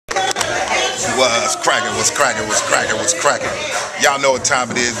What's cracking, what's cracking, what's cracking, what's cracking. Y'all know what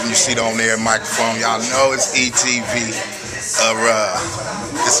time it is when you see the on air microphone. Y'all know it's ETV. It's a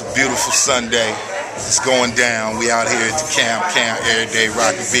beautiful Sunday. It's going down. We out here at the camp, Errday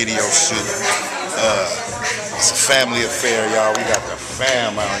Rockin video shoot. It's a family affair, y'all. We got the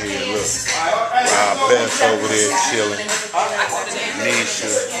fam out here. Look, Beth over there chilling.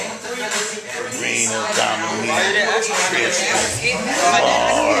 Nisha, Rena, Dominique, Kristen,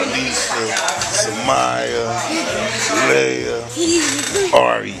 Lisa, Samaya, Leia,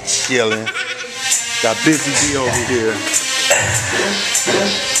 Ari chilling. Got BIGG.E over here.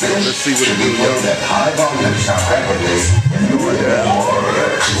 Let's see what it do, y'all. It's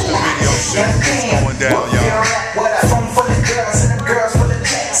the video shoot. It's going down, y'all. What?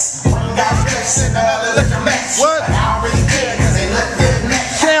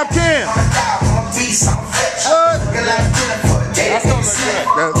 Cam. What? That's gonna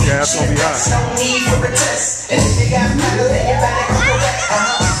look good. That's gonna be hot.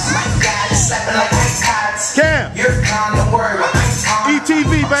 Cam.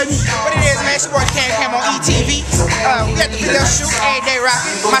 ETV, baby. What it is, man, it's your boy Cam on ETV. We got the video shoot, Errday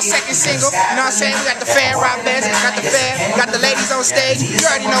Rockin, my second single. You know what I'm saying? We got the fan rock best, got the fan, got the ladies on stage. You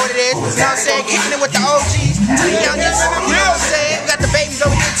already know what it is. You know what I'm saying? Kicking it with the OGs, the youngest. You know what I'm saying? We got the babies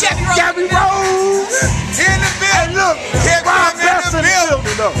over here. Gabby Rose. In the building. Hey, look. Here Rob in the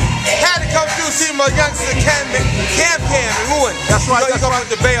building. though. Had to come through see my youngster Cam and Ruin. That's right. So you gonna put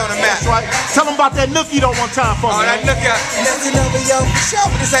the bay on the map. That's right. Tell them about that nookie though one time for me. Oh, that nookie. Listen over, yo, for sure,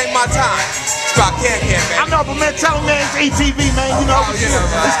 but this ain't my time. It's about Cam, man. I know, but man, tell them, man, it's ETV, man. You know, it's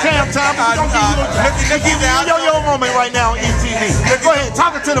Cam time. We're gonna give you your moment right now on ETV. Go ahead,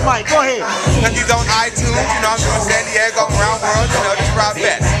 talking to the mic. Go ahead. Nookie's on iTunes. You know, I'm doing San Diego, around the world. You know, just Rob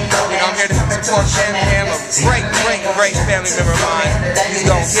Best. You know, I'm here to support Cam, a great family member of mine. He's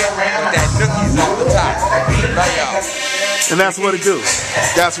gonna hit with that nookies on the top. Right, y'all. And that's what it do.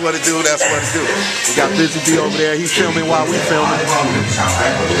 That's what it do. That's what it do. We got BIGG.E over there. He's filming while we filming.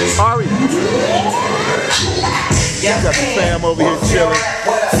 Ari. We got the fam over here chilling.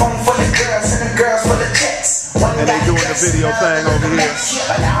 And they doing the video thing over here. I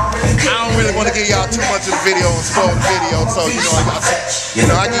don't really want to give y'all too much of the video and spoil the video, so I give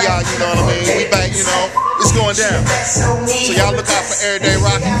y'all, you know what I mean? We back, you know, it's going down. So y'all look out for Errday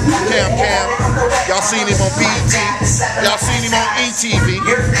Rockin, Cam. Y'all seen him on BET. Y'all seen him on ETV.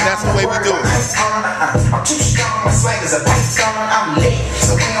 That's the way we do it.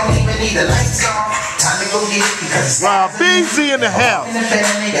 Rob BZ in the house. We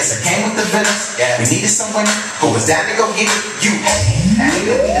needed someone who was down to go get you.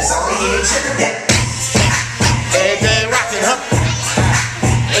 Errday Rockin, huh?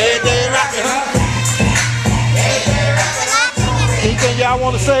 Errday Rockin, huh? Anything y'all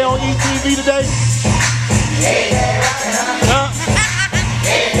want to say on ETV today? Huh?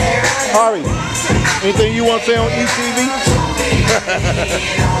 Ari, anything you want to say on ETV?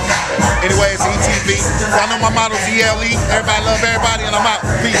 Anyway, it's ETV. Y'all know my motto's ELE. Everybody love everybody, and I'm out.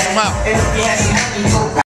 Peace, I'm out.